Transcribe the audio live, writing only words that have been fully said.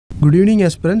Good evening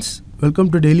aspirants,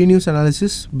 welcome to Daily News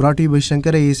Analysis brought to you by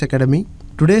Shankar IAS Academy.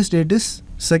 Today's date is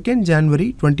 2nd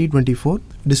January 2024.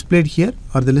 Displayed here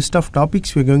are the list of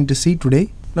topics we are going to see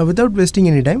today. Now without wasting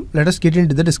any time, let us get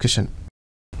into the discussion.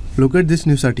 Look at this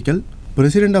news article.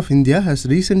 President of India has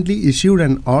recently issued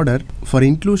an order for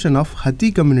inclusion of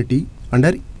Hattee community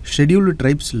under scheduled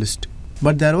tribes list.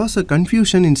 But there was a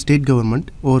confusion in state government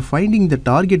over finding the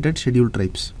targeted scheduled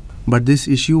tribes. But this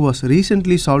issue was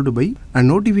recently solved by a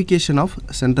notification of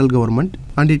central government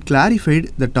and it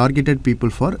clarified the targeted people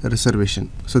for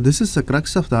reservation. So this is the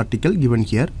crux of the article given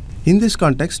here. In this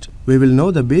context, we will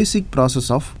know the basic process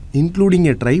of including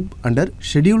a tribe under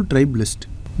scheduled tribe list.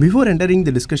 Before entering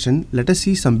the discussion, let us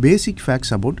see some basic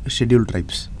facts about scheduled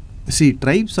tribes. See,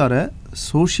 tribes are a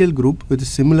social group with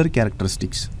similar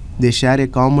characteristics. They share a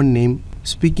common name,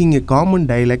 speaking a common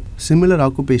dialect, similar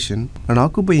occupation, and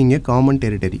occupying a common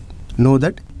territory. Know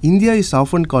that India is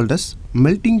often called as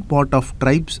melting pot of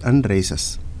tribes and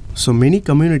races. So many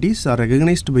communities are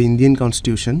recognized by Indian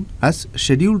Constitution as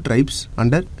scheduled tribes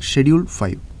under Schedule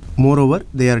 5. Moreover,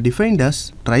 they are defined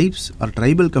as tribes or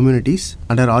tribal communities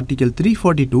under Article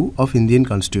 342 of Indian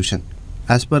Constitution.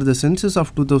 As per the census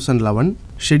of 2011,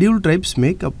 scheduled tribes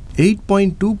make up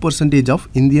 8.2% of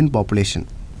Indian population.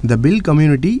 The Bill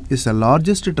community is the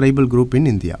largest tribal group in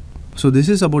India. So this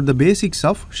is about the basics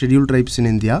of scheduled tribes in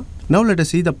India. Now let us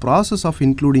see the process of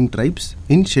including tribes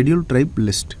in scheduled tribe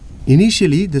list.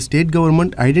 Initially, the state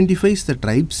government identifies the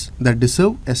tribes that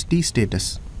deserve ST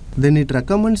status. Then it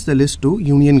recommends the list to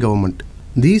Union government.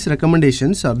 These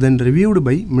recommendations are then reviewed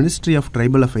by Ministry of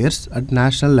Tribal Affairs at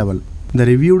national level. The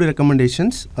reviewed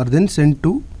recommendations are then sent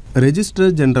to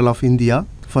Registrar General of India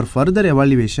for further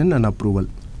evaluation and approval.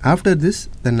 After this,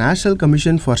 the National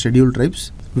Commission for Scheduled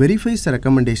Tribes verifies the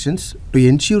recommendations to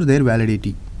ensure their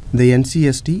validity. The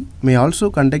NCST may also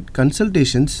conduct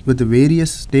consultations with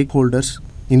various stakeholders,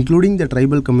 including the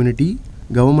tribal community,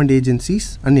 government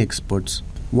agencies, and experts.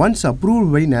 Once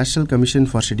approved by National Commission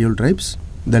for Scheduled Tribes,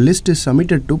 the list is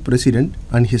submitted to President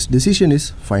and his decision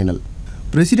is final.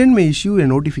 President may issue a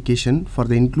notification for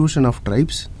the inclusion of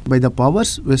tribes by the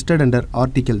powers vested under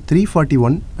Article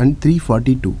 341 and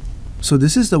 342. So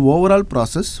this is the overall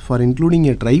process for including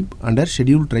a tribe under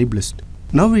scheduled tribe list.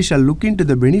 Now we shall look into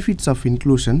the benefits of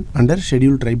inclusion under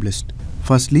scheduled tribe list.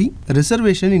 Firstly,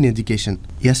 reservation in education.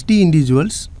 ST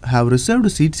individuals have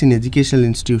reserved seats in educational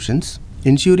institutions,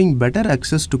 ensuring better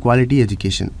access to quality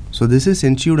education. So this is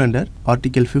ensured under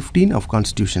Article 15 of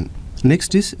Constitution.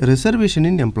 Next is reservation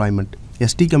in employment.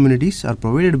 ST communities are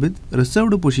provided with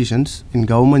reserved positions in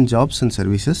government jobs and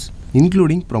services,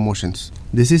 including promotions.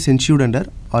 This is ensured under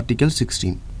Article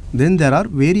 16. Then there are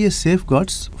various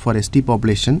safeguards for ST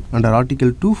population under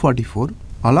Article 244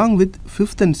 along with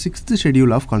 5th and 6th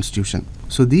schedule of Constitution.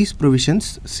 So these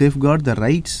provisions safeguard the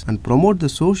rights and promote the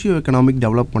socio-economic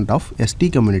development of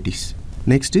ST communities.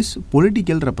 Next is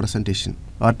political representation.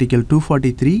 Article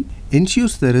 243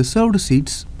 ensures the reserved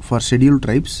seats for scheduled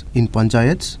tribes in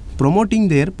panchayats, promoting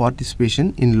their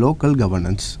participation in local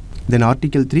governance. Then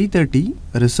Article 330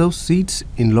 reserves seats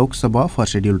in Lok Sabha for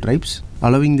scheduled tribes,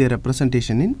 allowing their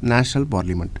representation in national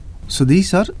parliament. So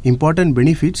these are important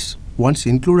benefits once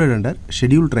included under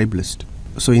scheduled tribe list.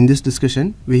 So in this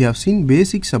discussion, we have seen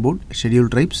basics about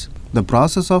scheduled tribes, the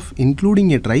process of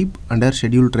including a tribe under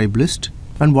scheduled tribe list,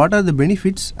 and what are the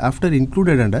benefits after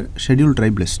included under scheduled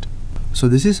tribe list. So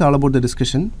this is all about the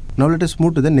discussion. Now let us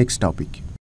move to the next topic.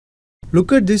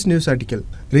 Look at this news article.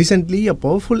 Recently, a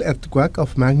powerful earthquake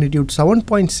of magnitude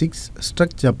 7.6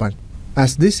 struck Japan.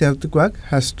 As this earthquake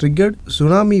has triggered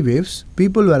tsunami waves,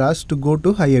 people were asked to go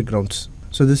to higher grounds.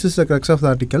 So this is the crux of the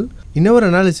article. In our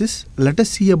analysis, let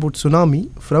us see about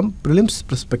tsunami from prelims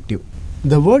perspective.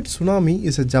 The word tsunami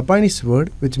is a Japanese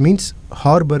word which means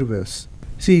harbor waves.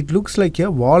 See, it looks like a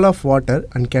wall of water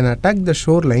and can attack the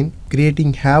shoreline,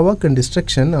 creating havoc and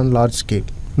destruction on large scale.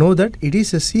 Know that it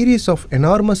is a series of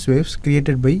enormous waves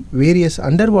created by various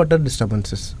underwater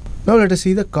disturbances. Now let us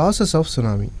see the causes of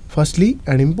tsunami. Firstly,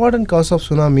 an important cause of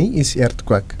tsunami is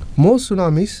earthquake. Most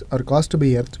tsunamis are caused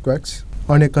by earthquakes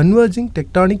on a converging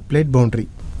tectonic plate boundary.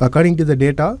 According to the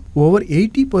data, over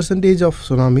 80% of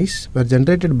tsunamis were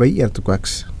generated by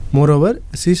earthquakes. Moreover,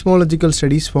 seismological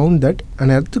studies found that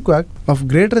an earthquake of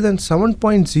greater than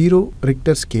 7.0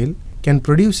 Richter scale can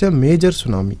produce a major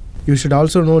tsunami. You should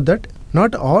also know that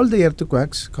not all the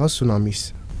earthquakes cause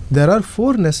tsunamis. There are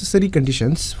 4 necessary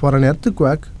conditions for an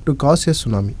earthquake to cause a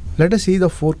tsunami. Let us see the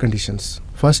 4 conditions.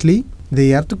 Firstly,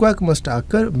 the earthquake must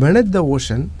occur beneath the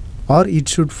ocean or it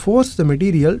should force the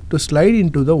material to slide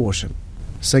into the ocean.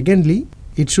 Secondly,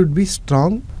 it should be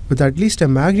strong with at least a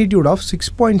magnitude of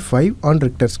 6.5 on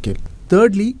Richter scale.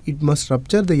 Thirdly, it must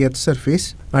rupture the Earth's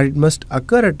surface and it must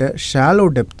occur at a shallow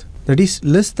depth, that is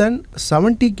less than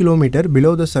 70 km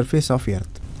below the surface of Earth.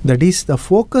 That is, the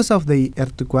focus of the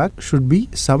earthquake should be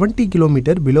 70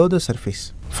 km below the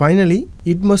surface. Finally,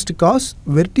 it must cause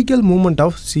vertical movement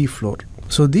of sea floor.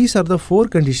 So these are the 4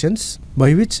 conditions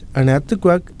by which an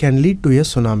earthquake can lead to a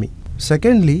tsunami.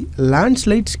 Secondly,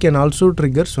 landslides can also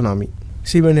trigger tsunami.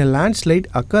 See, when a landslide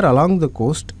occurs along the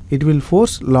coast, it will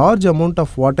force large amount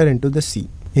of water into the sea.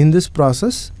 In this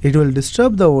process, it will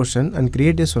disturb the ocean and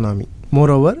create a tsunami.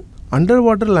 Moreover,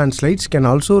 underwater landslides can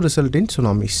also result in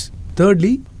tsunamis.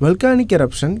 Thirdly, volcanic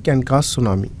eruption can cause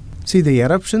tsunami. See, the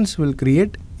eruptions will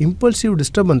create impulsive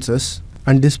disturbances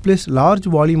and displace large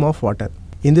volume of water.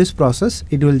 In this process,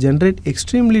 it will generate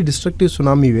extremely destructive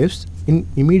tsunami waves in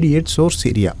immediate source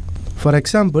area. For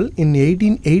example, in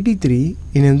 1883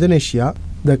 in Indonesia,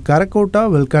 the Krakatoa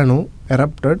volcano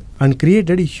erupted and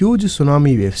created huge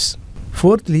tsunami waves.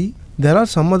 Fourthly, there are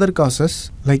some other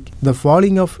causes like the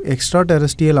falling of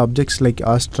extraterrestrial objects like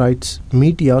asteroids,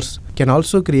 meteors can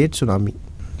also create tsunami.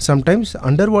 Sometimes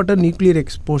underwater nuclear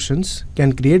explosions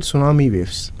can create tsunami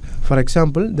waves. For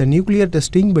example, the nuclear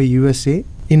testing by USA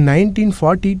in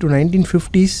 1940 to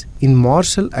 1950s in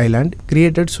Marshall Island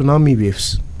created tsunami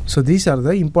waves. So these are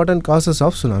the important causes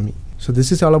of tsunami. So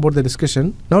this is all about the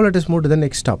discussion. Now let us move to the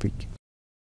next topic.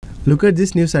 Look at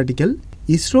this news article.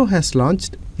 ISRO has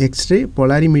launched X-ray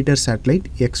polarimeter satellite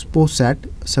XPOSat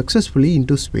successfully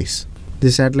into space.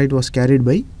 The satellite was carried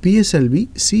by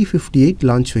PSLV C-58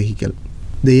 launch vehicle.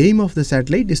 The aim of the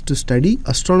satellite is to study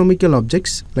astronomical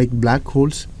objects like black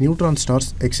holes, neutron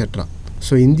stars, etc.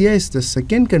 So India is the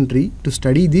second country to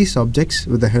study these objects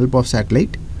with the help of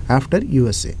satellite after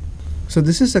USA. So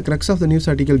this is the crux of the news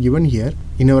article given here.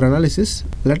 In our analysis,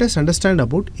 let us understand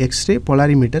about X-ray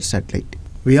polarimeter satellite.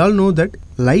 We all know that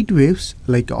light waves,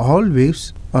 like all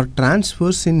waves, are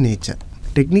transverse in nature.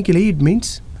 Technically, it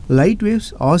means light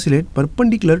waves oscillate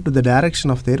perpendicular to the direction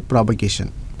of their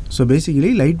propagation. So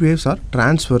basically, light waves are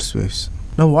transverse waves.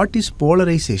 Now what is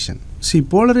polarization? See,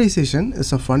 polarization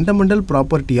is a fundamental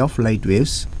property of light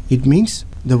waves. It means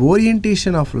the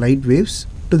orientation of light waves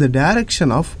to the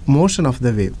direction of motion of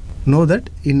the wave. Know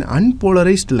that in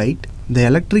unpolarized light, the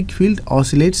electric field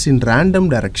oscillates in random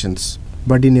directions.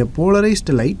 But in a polarized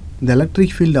light, the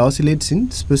electric field oscillates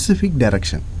in specific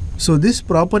direction. So this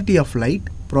property of light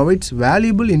provides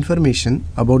valuable information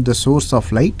about the source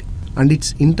of light and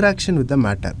its interaction with the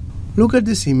matter. Look at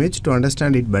this image to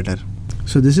understand it better.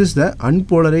 So this is the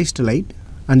unpolarized light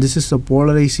and this is the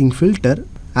polarizing filter.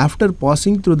 After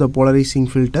passing through the polarizing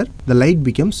filter, the light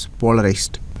becomes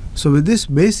polarized. So with this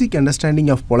basic understanding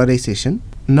of polarization,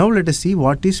 now let us see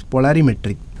what is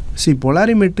polarimetry. See,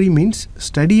 polarimetry means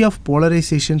study of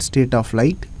polarization state of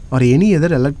light or any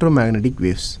other electromagnetic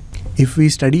waves. If we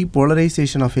study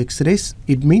polarization of X-rays,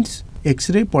 it means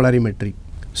X-ray polarimetry.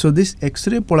 So this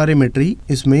X-ray polarimetry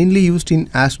is mainly used in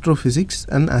astrophysics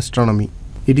and astronomy.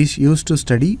 It is used to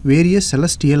study various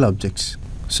celestial objects.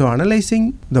 So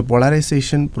analyzing the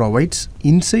polarization provides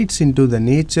insights into the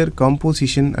nature,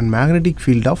 composition and magnetic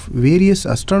field of various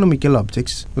astronomical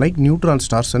objects like neutron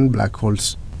stars and black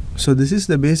holes. So this is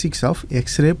the basics of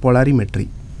X-ray polarimetry.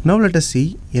 Now let us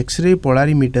see X-ray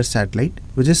polarimeter satellite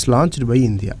which is launched by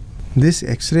India. This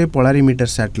X-ray polarimeter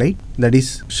satellite, that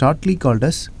is shortly called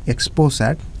as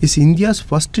XPOSat, is India's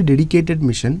first dedicated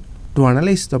mission to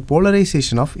analyze the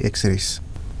polarization of X-rays.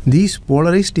 These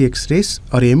polarized X-rays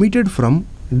are emitted from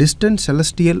distant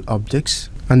celestial objects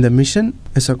and the mission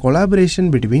is a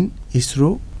collaboration between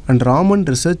ISRO and Raman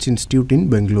Research Institute in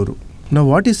Bengaluru. Now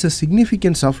what is the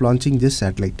significance of launching this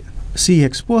satellite? See,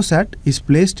 XPOSat is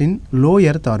placed in low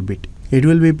Earth orbit. It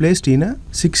will be placed in a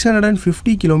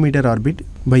 650 km orbit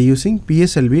by using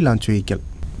PSLV launch vehicle.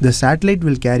 The satellite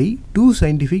will carry 2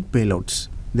 scientific payloads.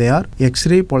 They are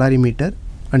X-ray polarimeter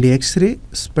and X-ray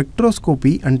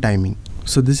spectroscopy and timing.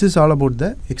 So this is all about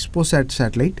the XPOSat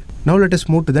satellite. Now let us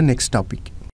move to the next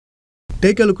topic.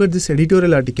 Take a look at this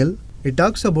editorial article. It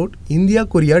talks about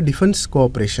India-Korea defense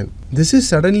cooperation. This is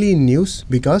suddenly in news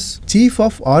because Chief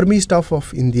of Army Staff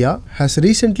of India has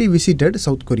recently visited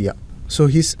South Korea. So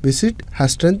his visit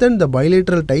has strengthened the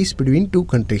bilateral ties between two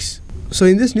countries. So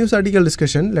in this news article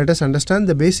discussion, let us understand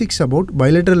the basics about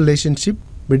bilateral relationship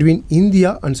between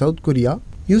India and South Korea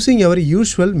using our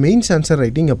usual mains answer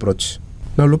writing approach.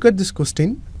 Now look at this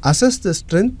question. Assess the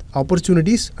strength,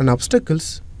 opportunities and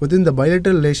obstacles within the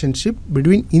bilateral relationship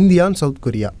between India and South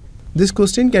Korea. This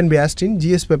question can be asked in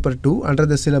GS paper 2 under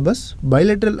the syllabus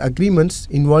bilateral agreements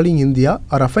involving India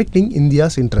or affecting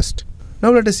India's interest.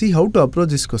 Now let us see how to approach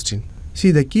this question.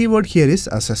 See, the key word here is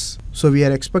assess. So we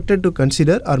are expected to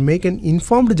consider or make an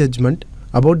informed judgment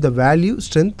about the value,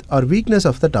 strength or weakness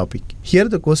of the topic. Here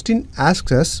the question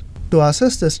asks us to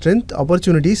assess the strength,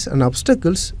 opportunities and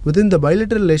obstacles within the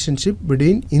bilateral relationship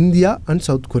between India and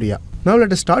South Korea. Now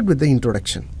let us start with the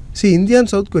introduction. See, India and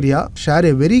South Korea share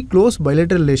a very close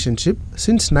bilateral relationship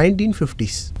since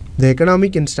 1950s. The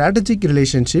economic and strategic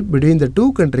relationship between the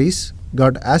two countries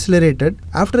got accelerated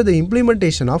after the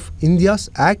implementation of India's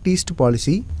Act East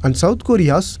policy and South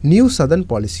Korea's New Southern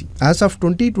policy. As of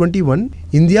 2021,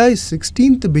 India is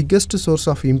 16th biggest source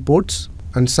of imports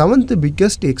and 7th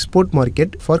biggest export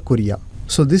market for Korea.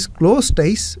 So this close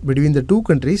ties between the two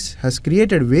countries has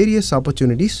created various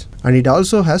opportunities and it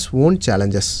also has own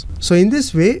challenges. So in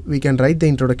this way we can write the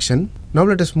introduction. Now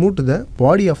let us move to the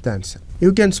body of the answer.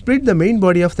 You can split the main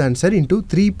body of the answer into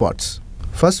 3 parts.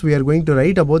 First we are going to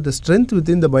write about the strength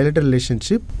within the bilateral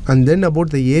relationship, and then about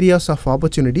the areas of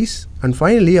opportunities, and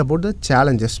finally about the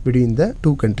challenges between the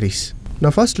two countries.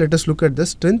 Now first let us look at the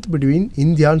strength between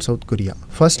India and South Korea.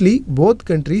 Firstly, both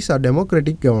countries are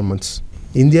democratic governments.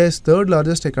 India is 3rd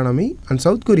largest economy and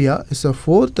South Korea is the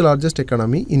 4th largest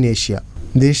economy in Asia.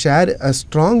 They share a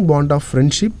strong bond of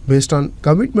friendship based on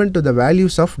commitment to the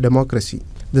values of democracy.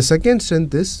 The second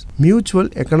strength is mutual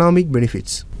economic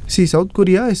benefits. See, South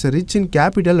Korea is rich in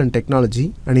capital and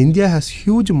technology and India has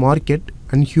huge market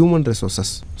and human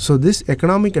resources. So this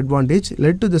economic advantage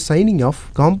led to the signing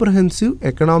of Comprehensive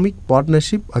Economic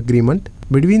Partnership Agreement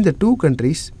between the two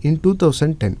countries in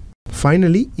 2010.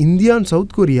 Finally, India and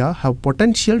South Korea have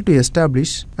potential to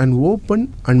establish an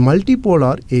open and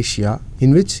multipolar Asia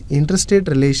in which interstate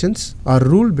relations are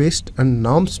rule-based and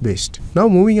norms-based. Now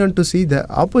moving on to see the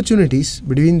opportunities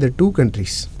between the two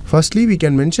countries. Firstly, we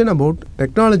can mention about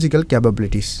technological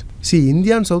capabilities. See,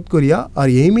 India and South Korea are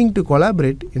aiming to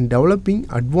collaborate in developing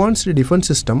advanced defense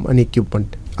system and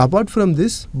equipment. Apart from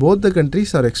this, both the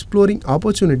countries are exploring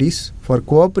opportunities for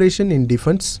cooperation in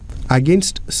defense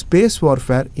against space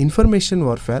warfare, information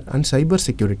warfare and cyber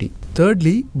security.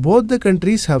 Thirdly, both the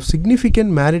countries have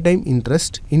significant maritime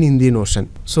interest in Indian Ocean.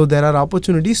 So there are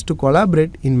opportunities to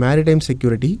collaborate in maritime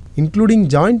security, including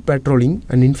joint patrolling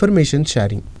and information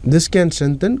sharing. This can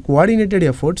strengthen coordinated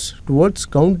efforts towards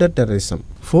counter-terrorism.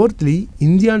 Fourthly,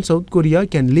 India and South Korea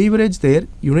can leverage their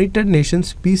United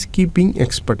Nations peacekeeping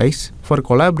expertise for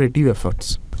collaborative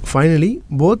efforts. Finally,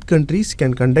 both countries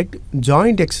can conduct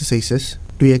joint exercises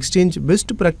to exchange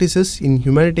best practices in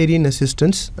humanitarian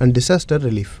assistance and disaster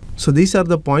relief. So these are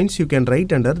the points you can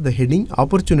write under the heading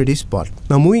Opportunities part.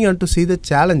 Now moving on to see the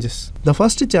challenges. The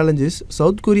first challenge is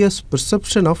South Korea's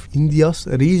perception of India's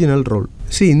regional role.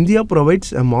 See, India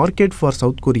provides a market for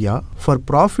South Korea for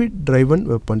profit-driven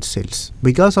weapons sales.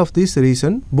 Because of this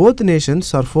reason, both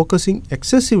nations are focusing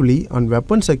excessively on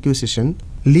weapons acquisition,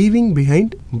 leaving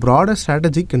behind broader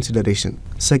strategic consideration.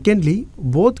 Secondly,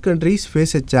 both countries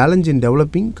face a challenge in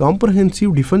developing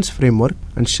comprehensive defense framework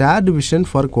and shared vision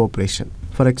for cooperation.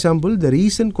 For example, the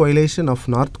recent coalition of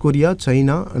North Korea,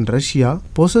 China and Russia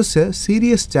poses a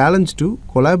serious challenge to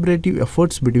collaborative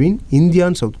efforts between India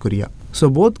and South Korea. So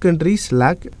both countries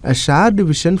lack a shared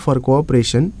vision for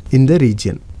cooperation in the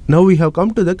region. Now we have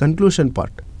come to the conclusion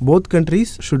part. Both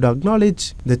countries should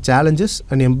acknowledge the challenges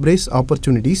and embrace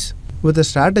opportunities with a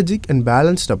strategic and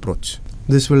balanced approach.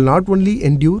 This will not only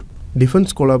endure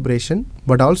defense collaboration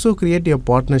but also create a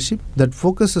partnership that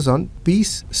focuses on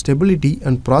peace, stability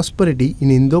and prosperity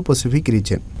in Indo-Pacific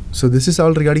region. So this is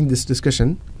all regarding this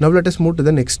discussion. Now let us move to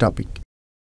the next topic.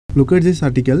 Look at this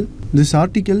article. This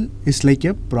article is like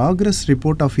a progress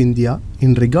report of India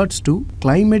in regards to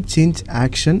climate change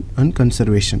action and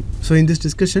conservation. So in this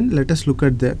discussion, let us look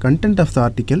at the content of the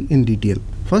article in detail.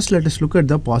 First, let us look at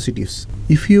the positives.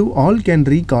 If you all can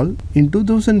recall, in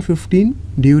 2015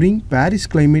 during Paris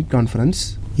Climate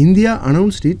Conference, India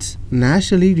announced its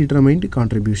nationally determined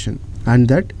contribution and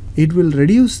that it will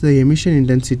reduce the emission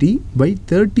intensity by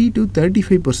 30 to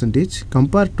 35%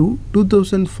 compared to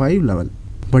 2005 level.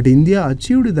 But India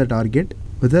achieved the target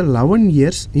with 11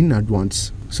 years in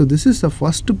advance. So this is the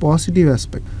first positive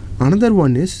aspect. Another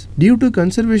one is, due to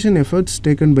conservation efforts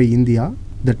taken by India,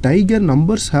 the tiger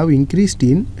numbers have increased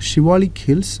in Shivalik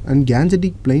Hills and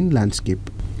Gangetic Plain landscape.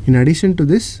 In addition to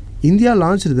this, India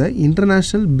launched the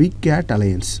International Big Cat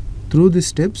Alliance. Through these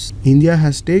steps, India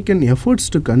has taken efforts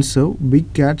to conserve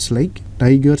big cats like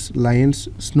tigers, lions,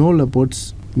 snow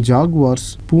leopards,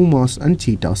 jaguars, pumas and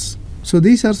cheetahs. So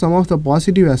these are some of the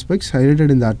positive aspects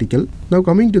highlighted in the article. Now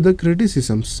coming to the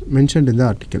criticisms mentioned in the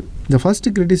article. The first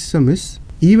criticism is,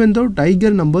 even though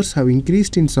tiger numbers have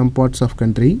increased in some parts of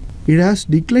country, it has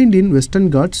declined in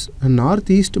Western Ghats and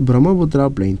Northeast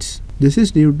Brahmaputra plains. This is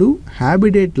due to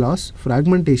habitat loss,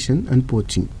 fragmentation and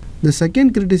poaching. The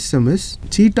second criticism is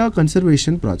cheetah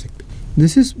conservation project.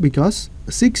 This is because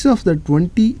 6 of the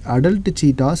 20 adult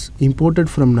cheetahs imported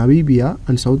from Namibia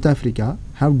and South Africa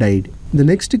have died. The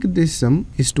next criticism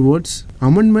is towards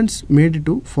amendments made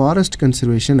to Forest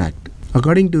Conservation Act.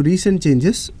 According to recent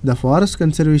changes, the Forest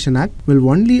Conservation Act will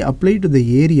only apply to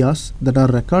the areas that are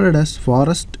recorded as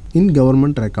forest in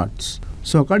government records.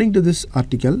 So according to this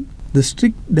article, the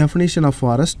strict definition of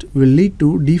forest will lead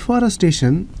to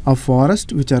deforestation of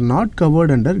forests which are not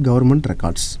covered under government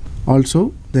records.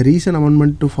 Also, the recent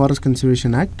amendment to Forest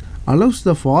Conservation Act allows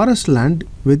the forest land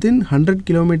within 100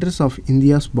 kilometers of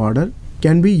India's border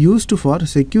can be used for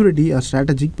security or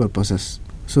strategic purposes.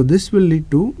 So this will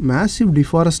lead to massive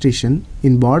deforestation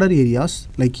in border areas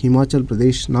like Himachal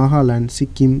Pradesh, Nagaland,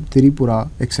 Sikkim, Tripura,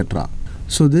 etc.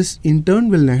 So this in turn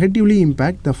will negatively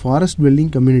impact the forest dwelling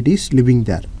communities living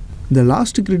there. The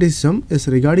last criticism is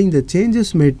regarding the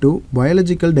changes made to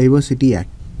Biological Diversity Act.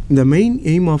 The main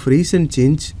aim of recent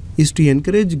change is to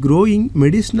encourage growing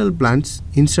medicinal plants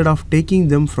instead of taking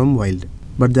them from wild.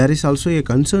 But there is also a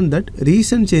concern that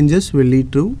recent changes will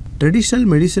lead to traditional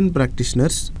medicine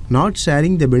practitioners not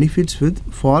sharing the benefits with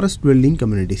forest dwelling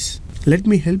communities. Let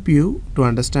me help you to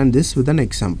understand this with an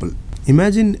example.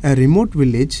 Imagine a remote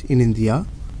village in India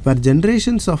where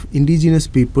generations of indigenous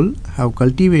people have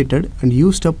cultivated and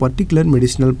used a particular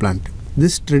medicinal plant.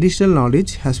 This traditional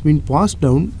knowledge has been passed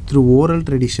down through oral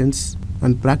traditions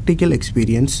and practical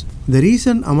experience. The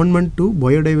recent amendment to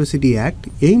Biodiversity Act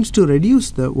aims to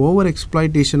reduce the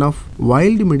overexploitation of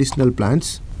wild medicinal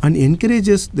plants and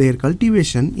encourages their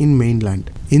cultivation in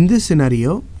mainland. In this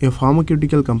scenario, a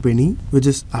pharmaceutical company which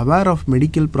is aware of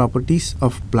medical properties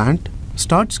of plant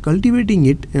starts cultivating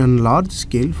it on large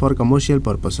scale for commercial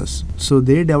purposes. So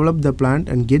they develop the plant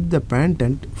and get the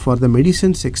patent for the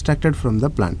medicines extracted from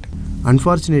the plant.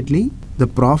 Unfortunately, the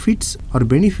profits or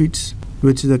benefits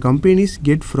which the companies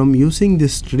get from using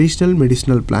these traditional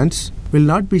medicinal plants will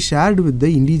not be shared with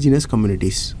the indigenous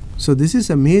communities. So this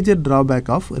is a major drawback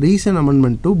of recent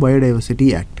amendment to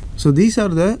Biodiversity Act. So these are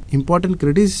the important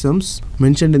criticisms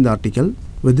mentioned in the article.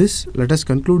 With this, let us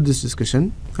conclude this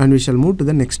discussion and we shall move to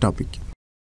the next topic.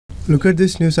 Look at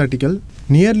this news article.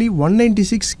 Nearly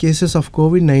 196 cases of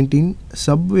COVID-19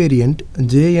 subvariant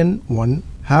JN1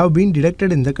 have been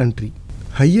detected in the country.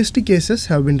 Highest cases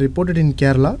have been reported in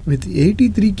Kerala with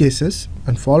 83 cases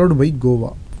and followed by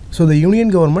Goa. So the union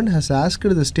government has asked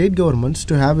the state governments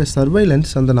to have a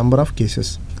surveillance on the number of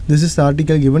cases. This is the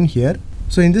article given here.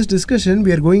 So in this discussion,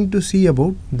 we are going to see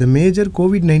about the major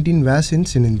COVID-19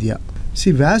 vaccines in India.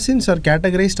 See, vaccines are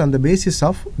categorized on the basis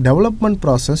of development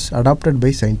process adopted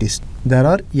by scientists. There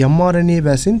are mRNA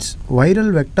vaccines,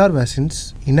 viral vector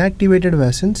vaccines, inactivated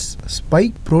vaccines,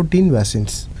 spike protein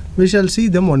vaccines. We shall see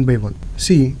them one by one.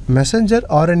 See, messenger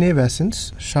RNA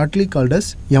vaccines, shortly called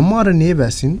as mRNA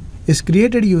vaccine, is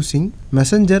created using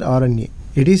messenger RNA.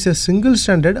 It is a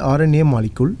single-stranded RNA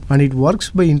molecule and it works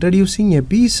by introducing a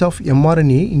piece of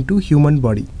mRNA into human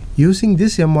body. Using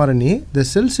this mRNA, the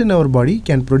cells in our body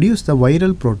can produce the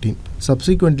viral protein.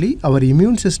 Subsequently, our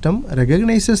immune system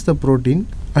recognizes the protein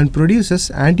and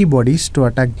produces antibodies to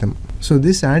attack them. So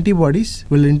these antibodies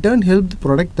will in turn help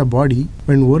protect the body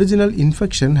when original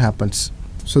infection happens.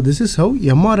 So this is how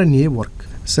mRNA work.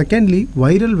 Secondly,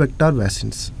 viral vector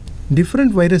vaccines.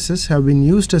 Different viruses have been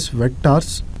used as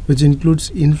vectors, which includes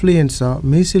influenza,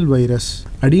 measles virus,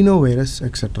 adenovirus,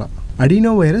 etc.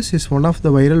 Adenovirus is one of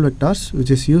the viral vectors which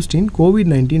is used in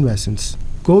COVID-19 vaccines.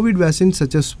 COVID vaccines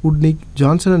such as Sputnik,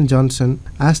 Johnson & Johnson,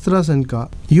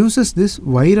 AstraZeneca uses this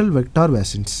viral vector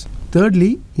vaccines.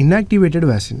 Thirdly, inactivated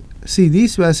vaccine. See,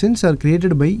 these vaccines are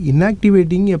created by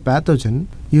inactivating a pathogen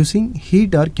using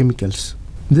heat or chemicals.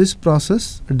 This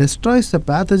process destroys the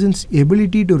pathogen's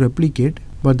ability to replicate,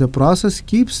 but the process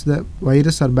keeps the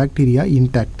virus or bacteria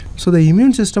intact. So the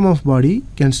immune system of body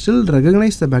can still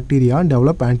recognize the bacteria and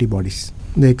develop antibodies.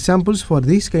 The examples for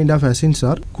these kind of vaccines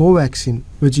are Covaxin,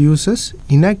 which uses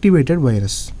inactivated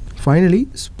virus. Finally,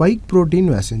 spike protein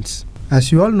vaccines.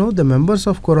 As you all know, the members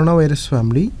of coronavirus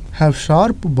family have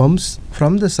sharp bumps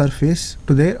from the surface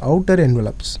to their outer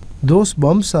envelopes. Those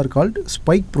bumps are called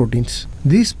spike proteins.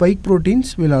 These spike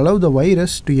proteins will allow the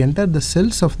virus to enter the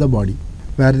cells of the body,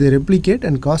 where they replicate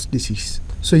and cause disease.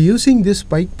 So using this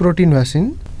spike protein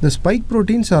vaccine, the spike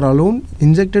proteins are alone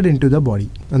injected into the body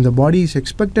and the body is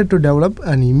expected to develop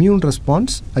an immune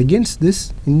response against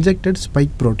this injected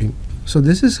spike protein. So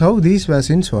this is how these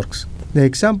vaccines works. The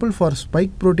example for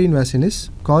spike protein vaccine is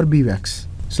Corbevax.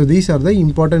 So these are the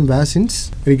important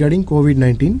vaccines regarding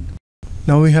COVID-19.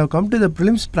 Now we have come to the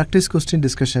prelims practice question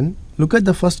discussion. Look at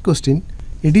the first question.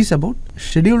 It is about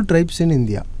scheduled tribes in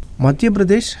India. Madhya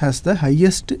Pradesh has the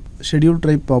highest scheduled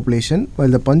tribe population while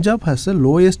the Punjab has the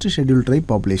lowest scheduled tribe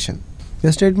population.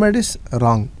 The statement is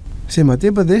wrong. See, Madhya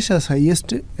Pradesh has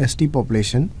highest ST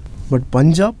population, but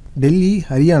Punjab, Delhi,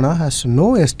 Haryana has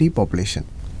no ST population.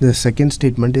 The second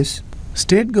statement is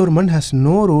state government has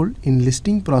no role in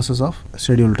listing process of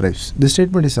scheduled tribes. This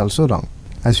statement is also wrong.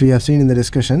 As we have seen in the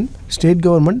discussion, state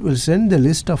government will send the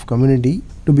list of community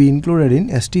to be included in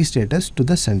ST status to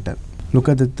the center. Look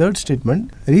at the third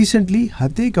statement. Recently,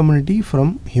 Hattee community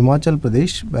from Himachal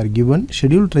Pradesh were given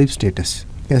scheduled tribe status.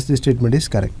 Yes, this statement is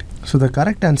correct. So the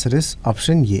correct answer is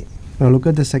option A. Now look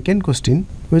at the second question.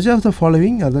 Which of the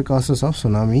following are the causes of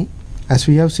tsunami? As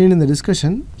we have seen in the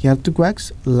discussion,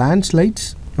 earthquakes,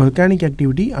 landslides, volcanic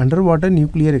activity, underwater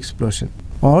nuclear explosion.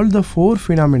 All the four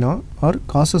phenomena are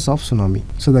causes of tsunami.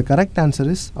 So the correct answer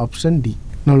is option D.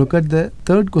 Now look at the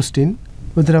third question.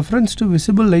 With reference to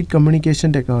visible light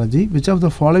communication technology, which of the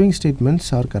following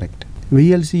statements are correct?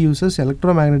 VLC uses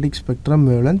electromagnetic spectrum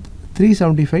wavelength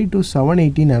 375 to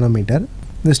 780 nanometer.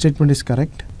 The statement is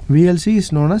correct. VLC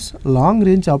is known as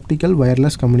long-range optical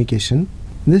wireless communication.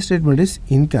 This statement is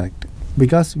incorrect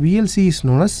because VLC is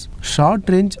known as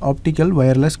short-range optical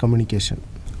wireless communication.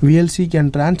 VLC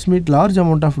can transmit large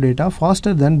amount of data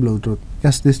faster than Bluetooth.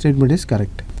 Yes, this statement is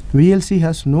correct. VLC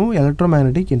has no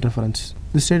electromagnetic interference.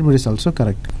 This statement is also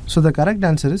correct. So the correct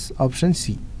answer is option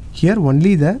C. Here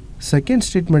only the second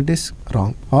statement is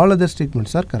wrong. All other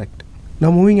statements are correct.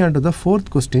 Now moving on to the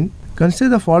fourth question. Consider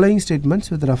the following statements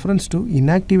with reference to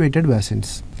inactivated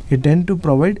vaccines. It tends to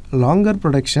provide longer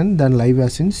protection than live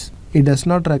vaccines. It does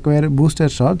not require booster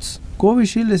shots.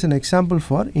 Covishield is an example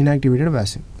for inactivated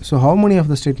vaccine. So how many of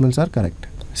the statements are correct?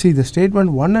 See, the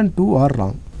statement 1 and 2 are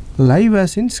wrong. Live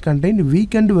vaccines contain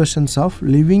weakened versions of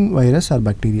living virus or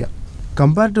bacteria.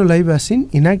 Compared to live vaccine,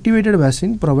 inactivated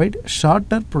vaccine provide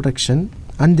shorter protection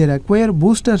and they require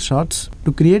booster shots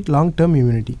to create long-term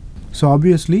immunity. So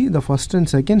obviously the first and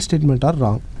second statement are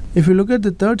wrong. If you look at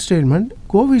the third statement,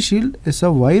 Covishield is a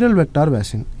viral vector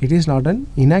vaccine. It is not an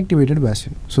inactivated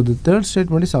vaccine. So the third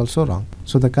statement is also wrong.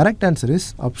 So the correct answer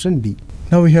is option D.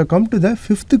 Now we have come to the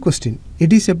fifth question.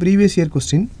 It is a previous year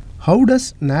question. How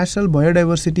does National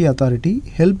Biodiversity Authority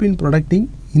help in protecting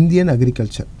Indian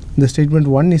agriculture? The statement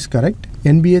 1 is correct.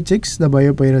 NBA checks the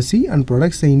biopiracy and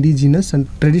protects the indigenous and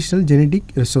traditional genetic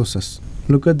resources.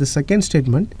 Look at the second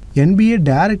statement. NBA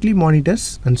directly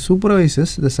monitors and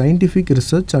supervises the scientific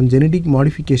research on genetic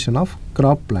modification of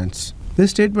crop plants.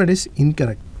 This statement is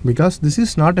incorrect because this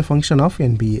is not a function of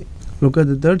NBA. Look at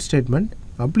the third statement.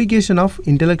 Application of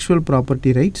intellectual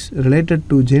property rights related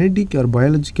to genetic or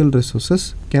biological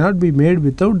resources cannot be made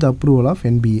without the approval of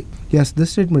NBA. Yes,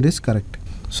 this statement is correct.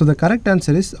 So the correct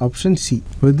answer is option C.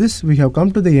 With this, we have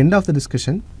come to the end of the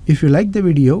discussion. If you like the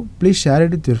video, please share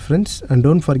it with your friends and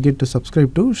don't forget to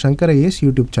subscribe to Shankar IAS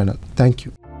YouTube channel. Thank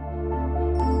you.